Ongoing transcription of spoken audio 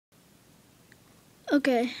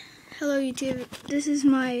Okay, hello YouTube. This is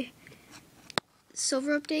my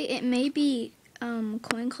silver update. It may be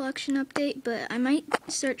coin collection update, but I might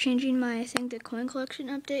start changing my thing to coin collection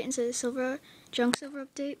update instead of junk silver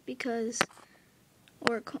update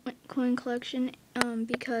or coin collection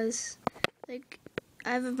because like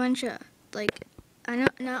I have a bunch of I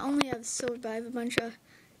not only have silver, but I have a bunch of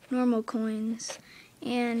normal coins,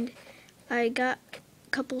 and I got a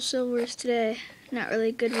couple silvers today. Not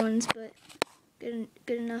really good ones, but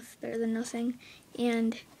good enough, better than nothing.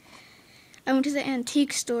 And I went to the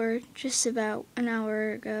antique store just about an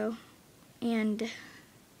hour ago, and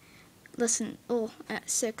at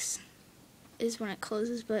 6 is when it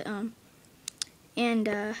closes, but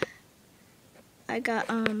I got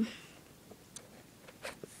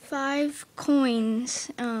 5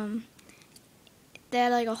 coins. They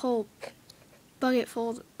had like a whole bucket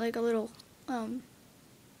full, like a little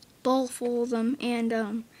bowl full of them,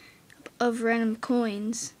 and of random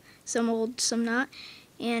coins, some old, some not.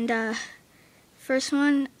 And first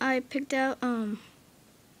one I picked out,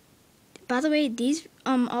 by the way, these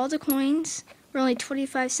all the coins were only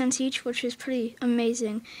 25 cents each, which is pretty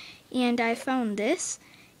amazing. And I found this,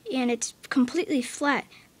 and it's completely flat,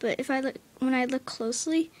 but when I look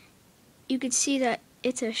closely, you could see that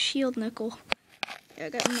it's a shield nickel. I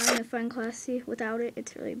got a magnifying glass. See, without it,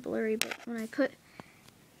 it's really blurry, but when I put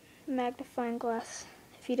magnifying glass,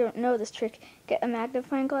 if you don't know this trick, get a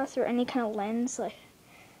magnifying glass or any kind of lens, like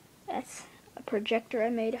that's a projector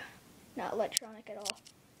I made, not electronic at all.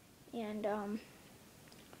 And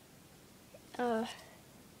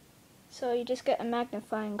so you just get a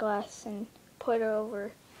magnifying glass and put it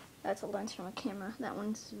over. That's a lens from a camera. That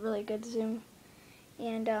one's really good zoom.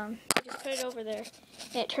 And you just put it over there,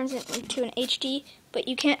 and it turns it into an HD. But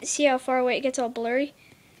you can't see how far away it gets all blurry.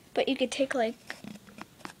 But you could take like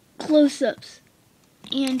close-ups,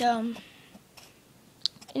 and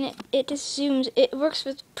it just zooms. It works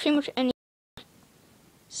with pretty much any.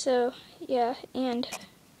 So yeah, and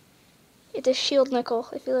it's a shield nickel.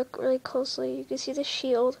 If you look really closely, you can see the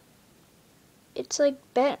shield. It's like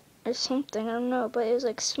bent or something, I don't know, but it was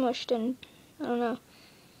like smushed and I don't know.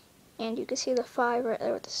 And you can see the 5 right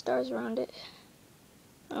there with the stars around it.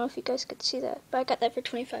 I don't know if you guys could see that, but I got that for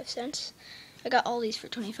 25 cents. I got all these for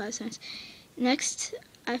 25 cents. Next,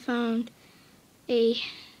 I found a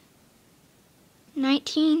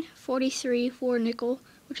 1943 war nickel,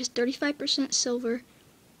 which is 35% silver,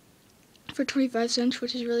 for 25 cents,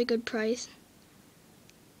 which is a really good price.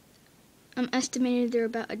 I'm estimating they're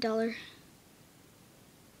about $1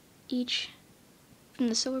 each from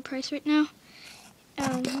the silver price right now.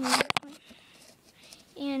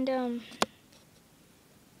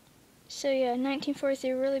 So yeah,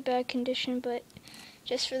 1943, really bad condition, but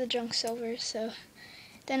just for the junk silver. So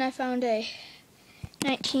then I found a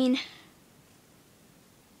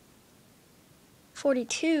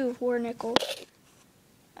 1942 war nickel,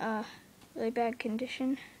 really bad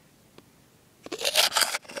condition,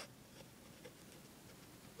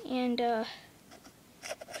 and for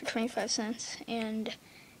 25 cents. And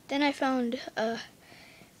then I found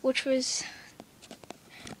which was,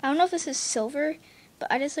 I don't know if this is silver,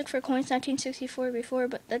 but I just looked for coins 1964 before,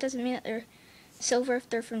 but that doesn't mean that they're silver if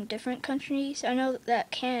they're from different countries. I know that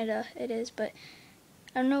Canada it is, but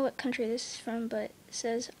I don't know what country this is from, but it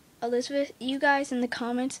says, Elizabeth, you guys in the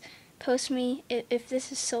comments post me if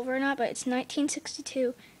this is silver or not, but it's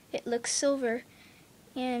 1962. It looks silver,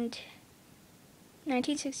 and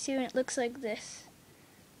 1962, and it looks like this.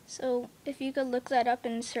 So if you could look that up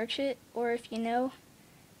and search it, or if you know,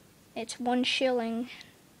 it's 1 shilling,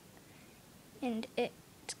 and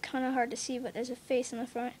it's kind of hard to see, but there's a face in the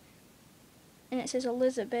front, and it says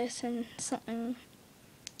Elizabeth and something,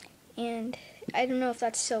 and I don't know if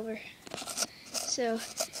that's silver. So,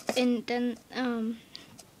 and then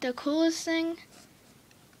the coolest thing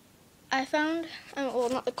I found, well,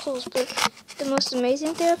 not the coolest, but the most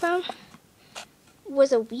amazing thing I found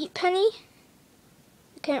was a wheat penny.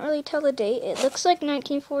 I can't really tell the date. It looks like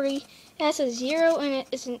 1940. It has a 0 and it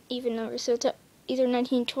is an even number, so it's either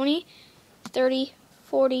 1920, 30,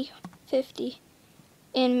 40, 50,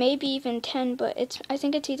 and maybe even 10, but I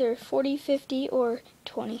think it's either 40, 50, or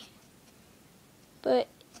 20. But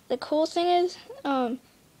the cool thing is,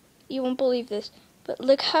 you won't believe this, but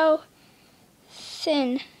look how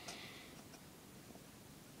thin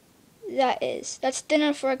that is. That's thin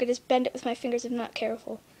enough where I could just bend it with my fingers if I'm not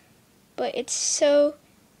careful. But it's so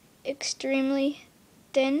extremely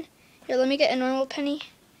thin. Here, let me get a normal penny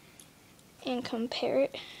and compare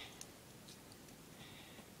it.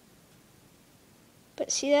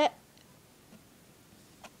 But see that?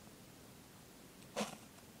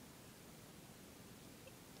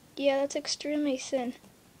 yeah, that's extremely thin.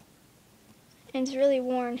 And it's really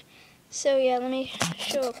worn. So yeah, let me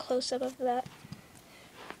show a close-up of that.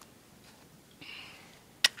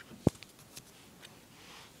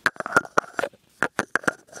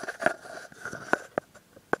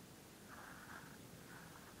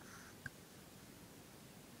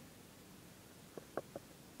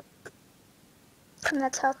 And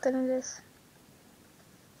that's how thin it is.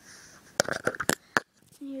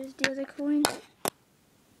 And here's the other coin.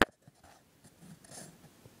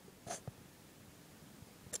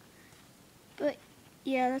 But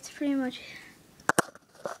yeah, that's pretty much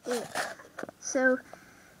it. So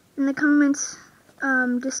in the comments,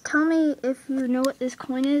 just tell me if you know what this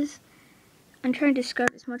coin is. I'm trying to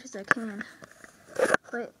describe as much as I can.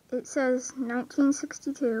 But it says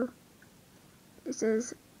 1962. It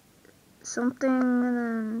says something and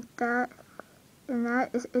then that. And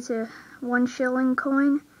that is, it's a 1 shilling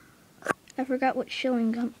coin. I forgot what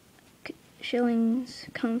shillings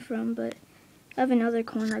come from, but I have another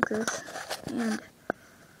coin like this, and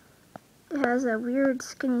it has a weird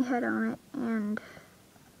skinny head on it, and it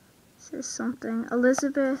says something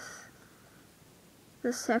Elizabeth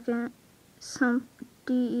the Second, some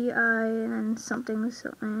DEI, and then something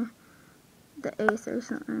the 8th or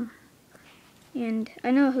something. And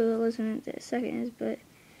I know who Elizabeth the Second is, but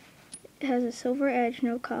it has a silver edge,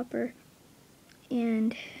 no copper.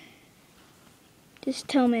 And just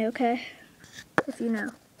tell me, okay, if you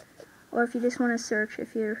know. Or if you just want to search,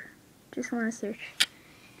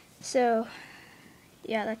 So,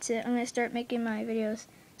 yeah, that's it. I'm going to start making my videos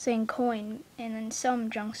saying coin and then some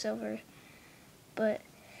junk silver. But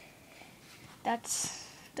that's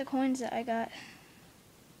the coins that I got.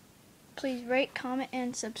 Please rate, comment,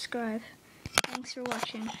 and subscribe. Thanks for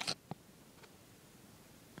watching.